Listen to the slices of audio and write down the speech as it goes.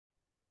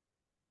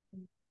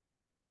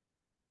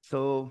So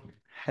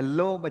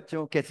hello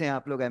बच्चों, कैसे हैं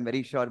आप लोग? आई एम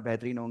वेरी श्योर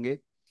बेहतरीन होंगे।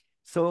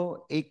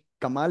 एक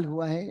कमाल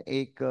हुआ है,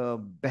 एक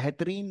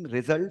बेहतरीन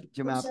रिजल्ट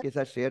जो मैं आपके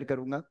साथ शेयर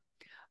करूंगा।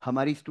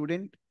 हमारी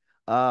स्टूडेंट,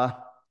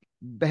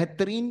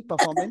 बेहतरीन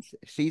performance.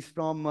 She is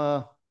from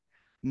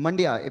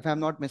Mandya, if I am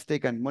not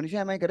mistaken.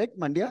 Monisha, M I correct?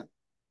 Mandya,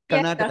 Yes,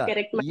 sir, Karnataka.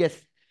 correct. Yes.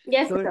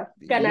 Yes, So sir,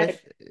 yes,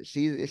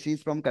 Karnataka.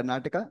 she's from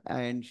Karnataka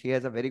and she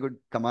has a very good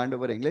command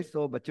over English.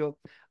 So बच्चों,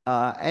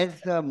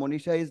 as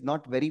Monisha is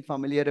not very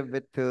familiar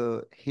with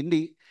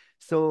Hindi,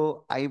 so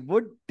I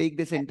would take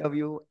this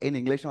interview in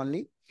English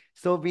only.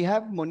 So we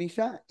have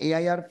Monisha,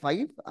 AIR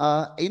 5,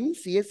 in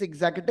CS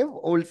Executive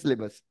old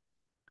syllabus.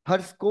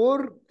 Her score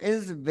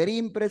is very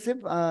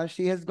impressive.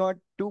 She has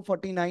got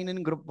 249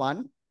 in Group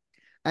 1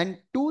 and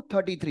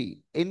 233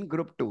 in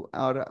group 2,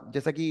 or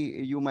जैसा कि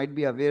you might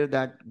be aware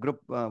that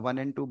group 1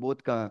 and 2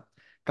 both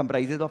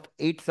comprises of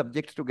 8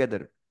 subjects together.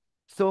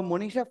 So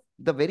Monisha,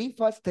 the very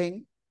first thing,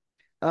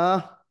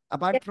 uh, Yes.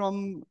 apart from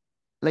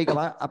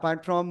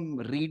apart from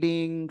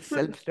reading, Hmm.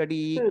 self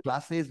study, Hmm.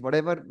 classes,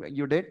 whatever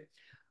you did,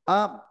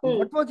 Hmm.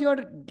 what was your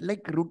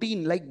like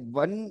routine, like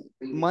 1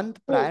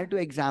 month Hmm. prior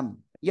to exam?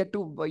 Yeah,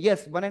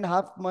 yes,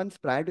 1.5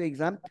 months prior to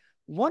exam.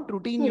 What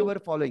routine you Hmm.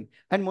 were following?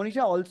 And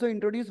Monisha, also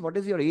introduce what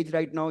is your age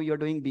right now? You're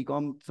doing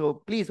BCom, so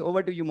please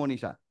over to you,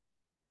 Monisha.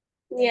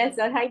 Yes,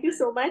 sir. Thank you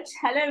so much.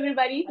 Hello,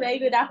 everybody.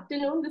 Very good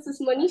afternoon. This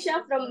is Manisha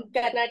from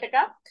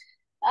Karnataka.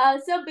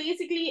 So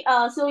basically,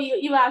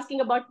 you were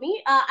asking about me.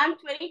 I'm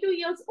 22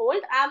 years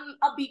old. I'm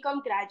a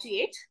BCom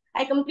graduate.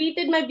 I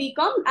completed my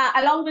BCom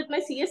along with my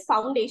CS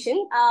foundation.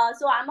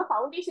 So I'm a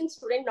foundation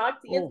student, not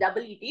CS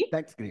Oh, EET.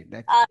 that's great.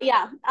 That's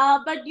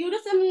great. But due to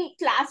some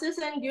classes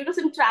and due to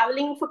some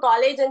traveling for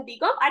college and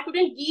BCom, I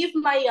couldn't give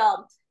my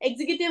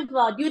executive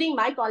during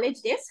my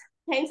college days.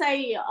 Hence, I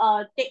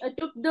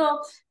took the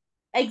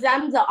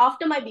exams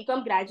after my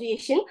BCom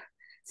graduation.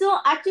 So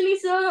actually,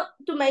 sir,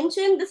 to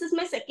mention, this is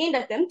my second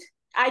attempt.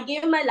 I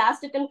gave my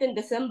last attempt in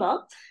December.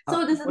 So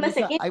this is my Monisha,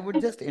 second. I would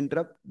just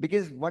interrupt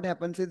because what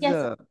happens is, Yes,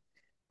 sir.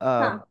 uh,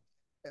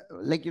 Huh.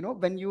 like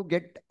when you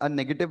get a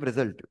negative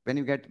result,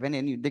 when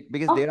any,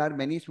 because Oh, there are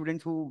many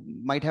students who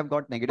might have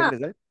got negative huh.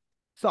 result.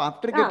 So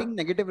after Huh. getting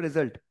negative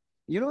result,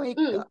 एक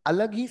Mm.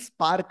 अलग ही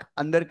spark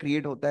अंदर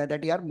create होता है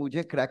that यार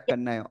मुझे crack Yes,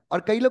 करना है,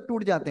 और कई लोग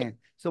टूट जाते हैं।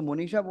 सो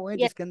मोनिशा वो है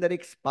yes. जिसके अंदर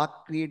एक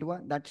स्पार्क क्रिएट हुआ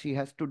that she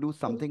has to do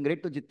something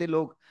great. तो जितने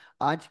लोग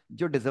आज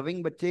जो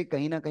डिजर्विंग बच्चे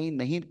कहीं ना कहीं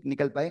नहीं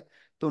निकल पाए,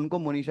 तो उनको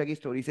मोनिशा की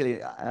स्टोरी से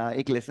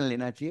एक लेसन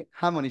लेना चाहिए।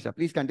 हाँ मोनिशा,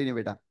 प्लीज कंटिन्यू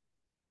बेटा।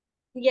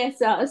 Yes,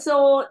 sir. So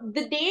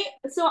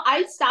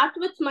I'll start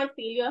with my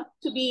failure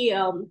to be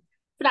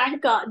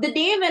frank. The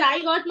day when I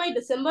got my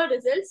December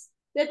results,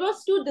 that was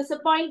too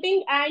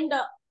disappointing and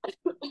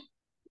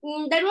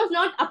that was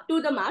not up to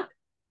the mark.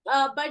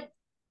 But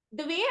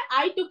the way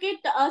I took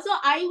it, so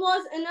I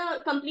was in a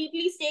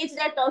completely stage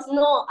that was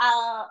no,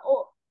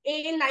 A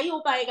नहीं हो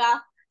पाएगा,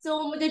 so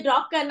मुझे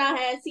drop करना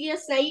है,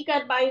 CS नहीं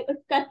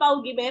कर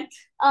पाऊंगी मैं.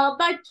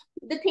 But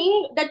the thing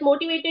that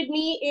motivated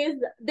me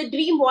is the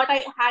dream what I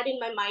had in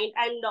my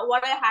mind and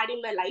what I had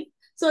in my life.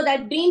 So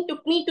that dream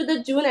took me to the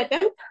June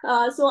attempt.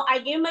 So I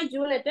gave my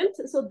June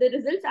attempt. So the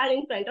results are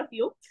in front of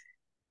you.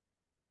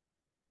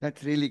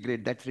 That's really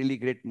great, that's really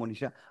great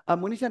Monisha.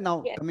 Monisha,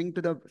 now Yes. Coming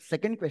to the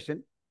second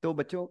question. तो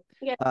बच्चों,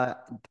 Yes.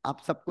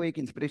 आप सबको एक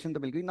inspiration तो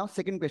मिल गई। Now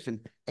second question,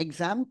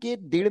 exam के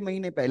 1.5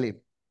 महीने पहले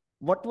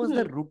what was the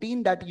Hmm.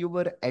 Routine that you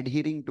were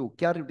एडहियरिंग to?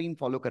 क्या रूटीन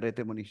फॉलो कर रहे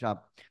थे मोनिशा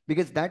आप?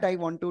 Because that I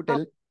want to Uh,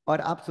 tell.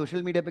 और आप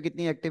सोशल मीडिया पे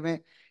कितनी एक्टिव हैं?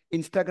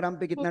 इंस्टाग्राम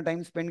पे hmm. कितना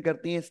टाइम स्पेंड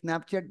करती हैं?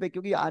 स्नैपचैट पे?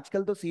 क्योंकि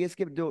आजकल तो सीएस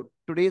के जो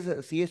today's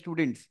CS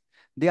students,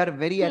 they are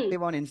very Hmm.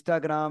 active on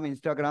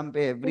Instagram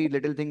pe every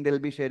little thing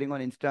they'll be sharing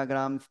on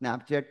Instagram,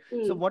 Snapchat. So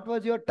Hmm. what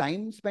was your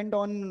time spent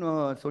on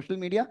social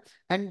media?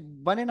 And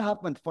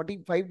 1.5 months,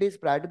 45 days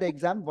prior to the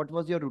exam, what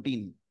was your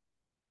routine?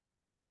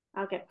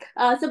 Okay.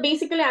 So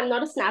basically, I'm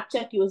not a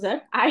Snapchat user.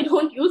 I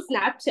don't use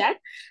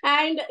Snapchat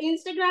and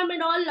Instagram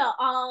and all.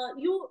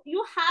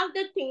 You have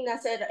that thing, na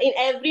sir. In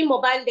every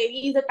mobile,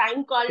 there is a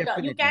time called. You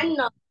Definitely, can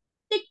definitely.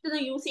 stick to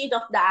the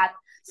usage of the app.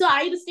 So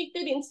I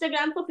restricted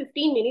Instagram for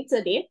 15 minutes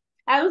a day.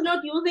 I was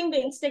not using the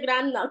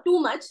Instagram too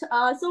much.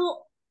 So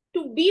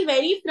to be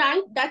very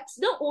frank, that's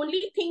the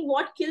only thing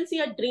what kills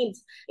your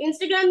dreams.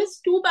 Instagram is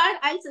too bad.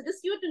 I'll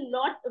suggest you to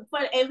not,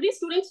 for every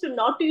students to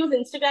not to use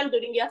Instagram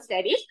during your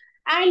studies.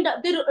 And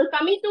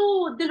coming to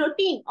the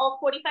routine of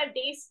 45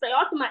 days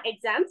prior to my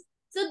exams.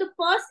 So the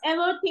first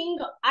ever thing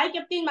I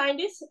kept in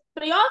mind is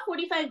prior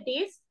 45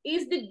 days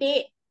is the day.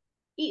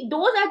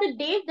 Those are the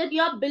days that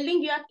you are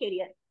building your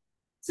career.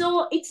 So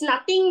it's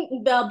nothing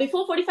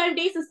before 45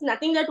 days is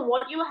nothing that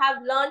what you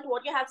have learned,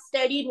 what you have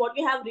studied, what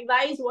you have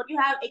revised, what you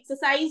have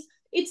exercised.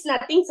 It's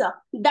nothing, sir.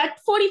 That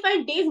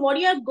 45 days, what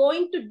you are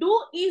going to do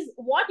is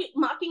what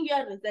marking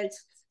your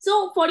results. So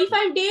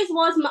 45 days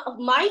was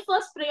my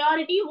first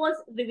priority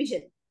was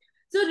revision.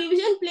 So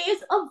revision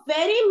plays a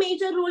very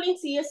major role in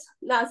CS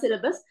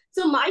syllabus.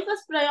 So my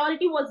first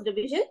priority was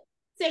revision.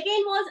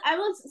 Second was I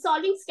was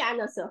solving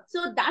scanner, sir.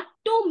 So that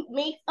too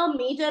makes a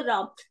major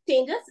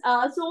changes.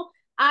 So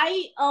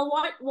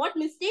what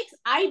mistakes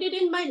I did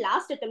in my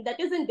last attempt, that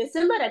is in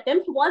December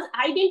attempt, was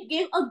I didn't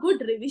give a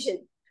good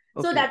revision.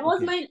 So Okay, that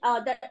was okay. my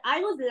that I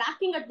was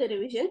lacking at the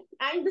revision.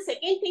 And the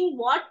second thing,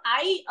 what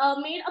I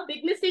made a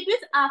big mistake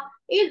is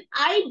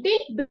I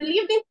didn't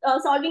believe in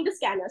solving the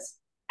scanners.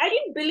 I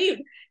didn't believe.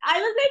 I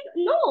was like,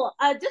 no,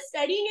 just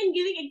studying and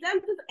giving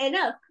exams is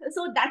enough.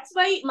 So that's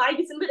why my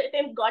December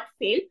attempt got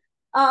failed.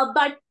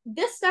 But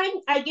this time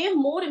I gave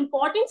more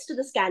importance to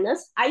the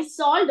scanners. I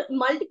solved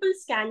multiple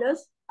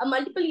scanners,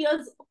 multiple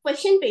years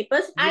question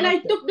papers, You and I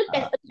must took the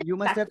test you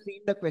must back. have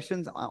seen the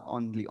questions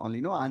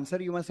only no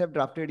answer. You must have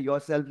drafted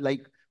yourself,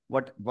 like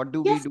what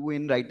do we Yes, do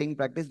in writing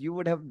practice? You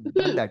would have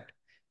done that.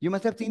 You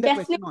must have seen the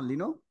question definitely. only,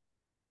 no?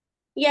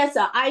 Yes,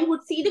 sir. I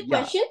would see the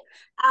Yeah, question.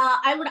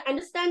 I would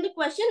understand the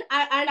question,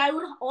 and I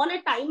would on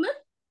a timer.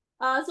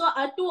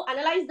 To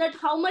analyze that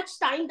how much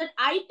time that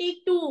I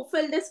take to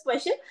fill this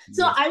question.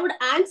 So yes. I would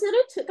answer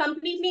it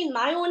completely in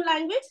my own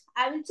language.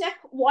 I will check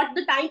what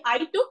the time I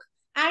took,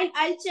 and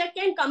I'll check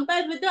and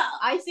compare with the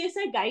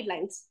ICSI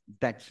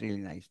That's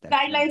really nice. That's really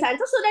guidelines nice.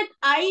 answer, so that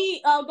I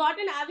got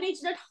an average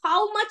that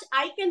how much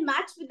I can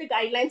match with the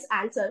guidelines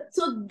answer.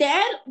 So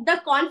there,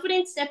 the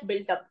confidence step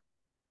built up.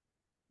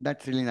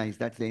 That's really nice.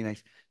 That's really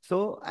nice.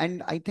 So,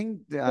 and I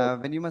think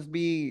Hmm. when you must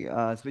be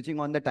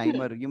switching on the Hmm.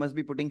 timer, you must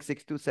be putting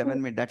six to Hmm.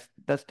 seven minutes. That's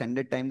the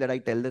standard time that I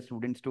tell the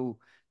students to,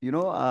 you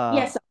know,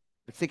 Yes, sir.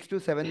 6 to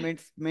 7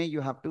 minutes may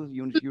you have to,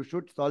 you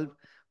should solve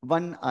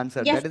one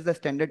answer. Yes, That is the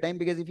standard time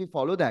because if you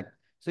follow that,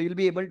 so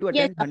you'll be able to yes,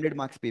 attend 100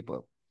 marks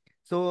paper.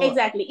 So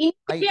exactly.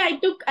 Initially, I, I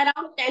took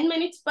around 10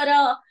 minutes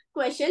per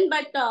question,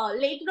 but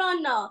later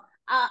on,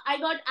 I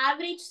got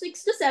average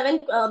 6 to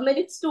 7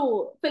 minutes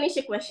to finish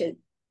a question.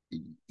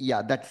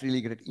 yeah, that's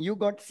really great. You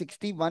got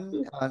 61,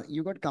 Hmm.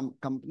 you got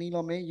company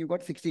law mein, you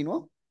got 60,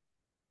 no?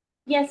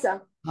 Yes,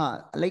 sir.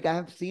 Like I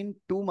have seen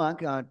two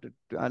mark,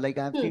 like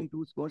I have Hmm. seen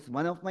two scores.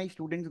 One of my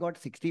students got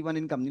 61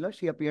 in Kamnila.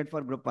 She appeared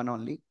for group one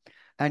only,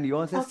 and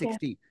yours is Okay.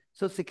 60.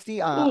 So 60,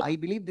 Hmm. I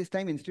believe this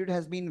time institute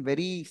has been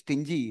very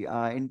stingy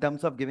in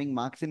terms of giving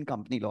marks in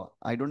company law.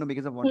 I don't know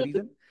because of what Hmm.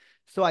 reason.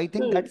 So I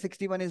think Hmm. that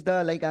 61 is the,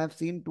 like I have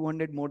seen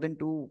 200, more than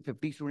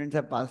 250 students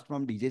have passed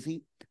from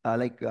DJC,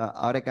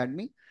 our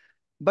academy.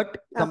 But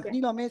Okay.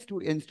 company law mein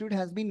institute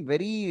has been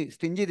very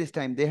stingy this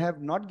time. They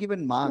have not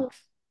given Hmm. marks.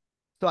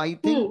 So I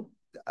think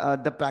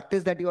Hmm. the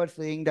practice that you are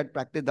saying, that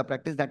practice, the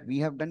practice that we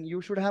have done,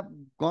 you should have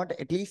got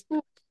at least Hmm.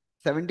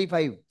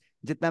 75,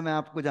 जितना मैं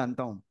आपको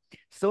जानता हूँ.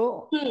 So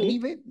Hmm.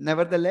 anyway,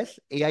 nevertheless,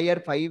 AIR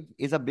 5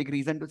 is a big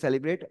reason to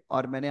celebrate.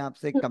 और मैंने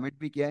आपसे Hmm. commit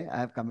भी किया है.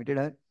 I have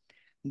committed her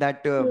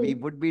that we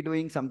Hmm. would be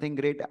doing something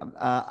great.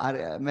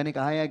 मैंने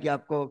कहा है कि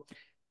आपको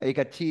एक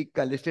अच्छी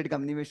लिस्टेड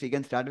कंपनी में she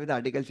can start with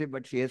articleship,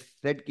 but she has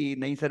said कि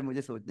नहीं सर,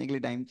 मुझे सोचने के लिए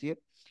टाइम चाहिए.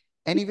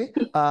 Anyway,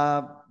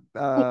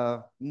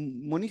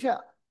 Monisha,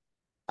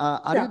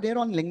 are you So, there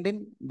on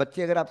LinkedIn?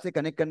 बच्चे अगर आपसे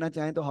कनेक्ट करना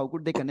चाहें तो how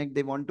could they connect?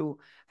 They want to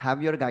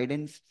have your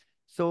guidance,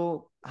 so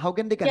how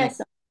can they yes, connect?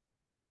 sir.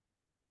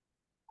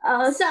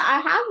 So I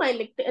have my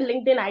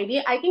LinkedIn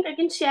ID. I think I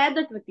can share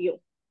that with you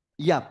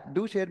Yeah,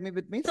 do share me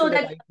with me so so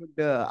that that I could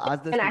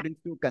ask the can act.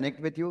 students to connect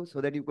with you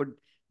so that you could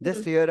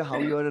just Hmm. share how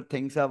your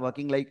things are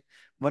working. Like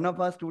one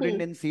of our student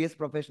Hmm. in CS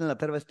professional,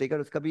 Athar Vastekar,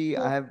 uska bhi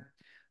Hmm.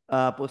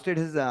 I have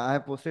posted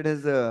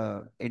his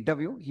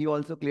interview. He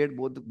also cleared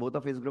both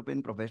of his group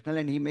in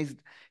professional, and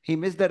he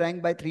missed the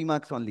rank by 3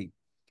 marks only.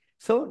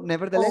 So Oh.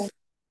 nevertheless,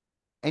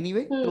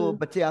 anyway, तो Hmm.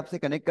 बच्चे आपसे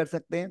connect कर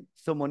सकते हैं.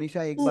 सो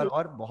मोनिशा, एक बार Hmm.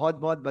 और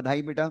बहुत बहुत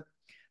बधाई बेटा.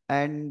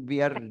 And we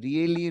are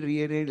really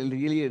really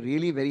really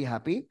really very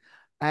happy.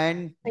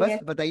 And बस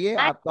Yes. बताइए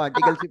And आपका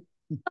articleship.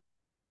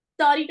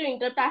 sorry to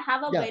interrupt. I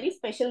have a या very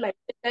special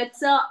message.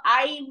 That's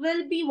I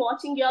will be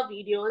watching your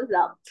videos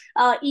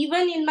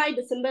even in my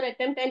December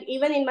attempt and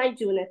even in my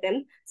June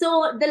attempt. So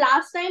the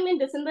last time in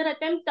December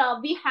attempt,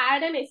 we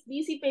had an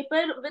SBC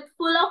paper with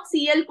full of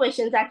CL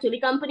questions,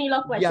 actually company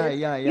law या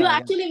questions. या You या या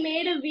actually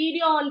made a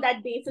video on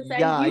that basis,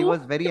 या and I you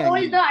was very told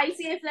angry. the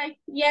ICSI,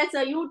 yes,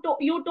 sir, you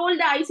told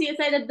the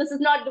ICSI that this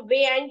is not the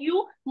way, and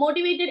you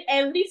motivated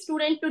every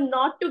student to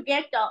not to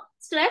get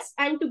stressed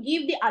and to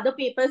give the other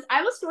papers.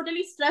 I was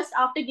totally stressed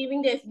after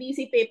giving the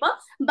SBC paper,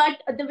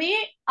 but the way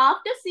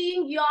after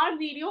seeing your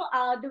video,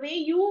 the way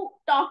you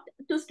talked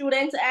to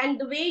students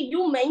and the way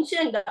you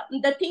mentioned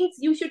the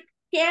things you should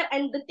care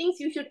and the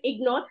things you should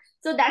ignore,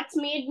 so that's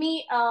made me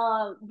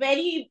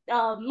very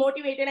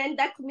motivated,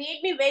 and that's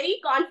made me very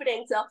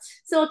confident, sir.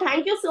 So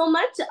thank you so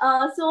much.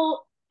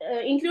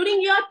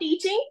 Including your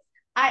teaching,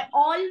 I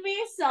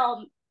always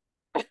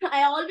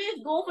I always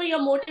go for your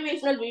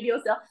motivational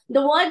videos, sir.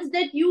 The words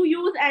that you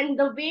use and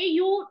the way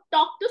you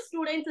talk to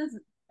students is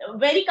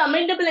very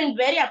commendable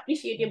and very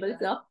appreciable,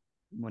 sir.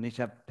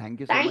 Monisha,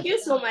 thank you so Thank much. you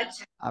so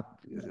much. आप,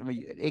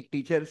 एक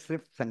teacher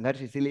सिर्फ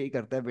संघर्ष इसीलिए ही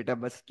करता है बेटा,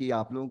 बस कि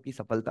आप लोगों की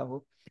सफलता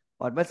हो.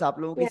 और बस आप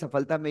लोगों की Yeah.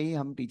 सफलता में ही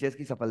हम टीचर्स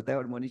की सफलता है.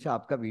 और मोनिशा,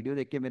 आपका वीडियो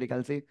देख के मेरे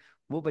ख्याल से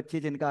वो बच्चे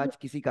जिनका आज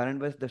किसी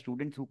कारणवश, the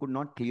students who could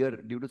not clear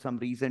due to some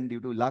reason, due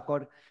to luck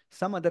और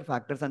some other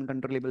factors,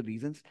 uncontrollable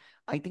reasons,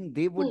 I think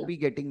they would Hmm. Be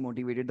getting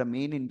motivated. The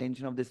main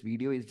intention of this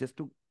video is just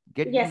to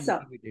get them Yes, sir.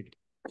 Motivated.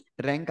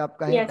 Rank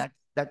आपका है, Yes.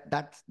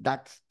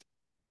 That's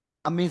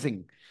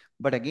amazing.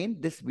 But again,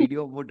 this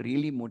video would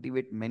really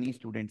motivate many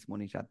students,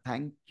 Monisha.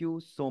 Thank you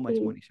so much,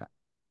 Mm. Monisha.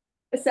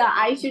 So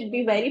I should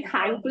be very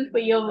thankful for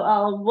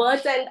your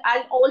words and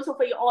also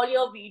for all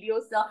your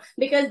videos, sir,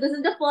 because this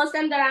is the first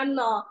time that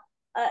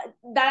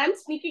I'm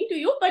speaking to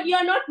you, but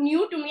you're not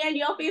new to me and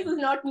your face is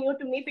not new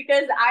to me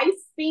because I've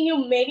seen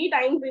you many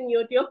times in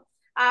YouTube.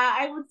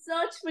 I would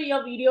search for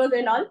your videos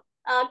and all.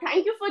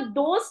 Thank you for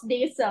those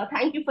days, sir.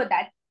 Thank you for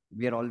that.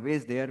 We are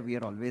always there. We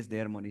are always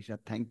there, Monisha.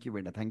 Thank you,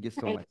 Beta. Thank you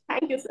so much.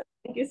 Thank you, sir.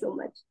 Thank you so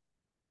much.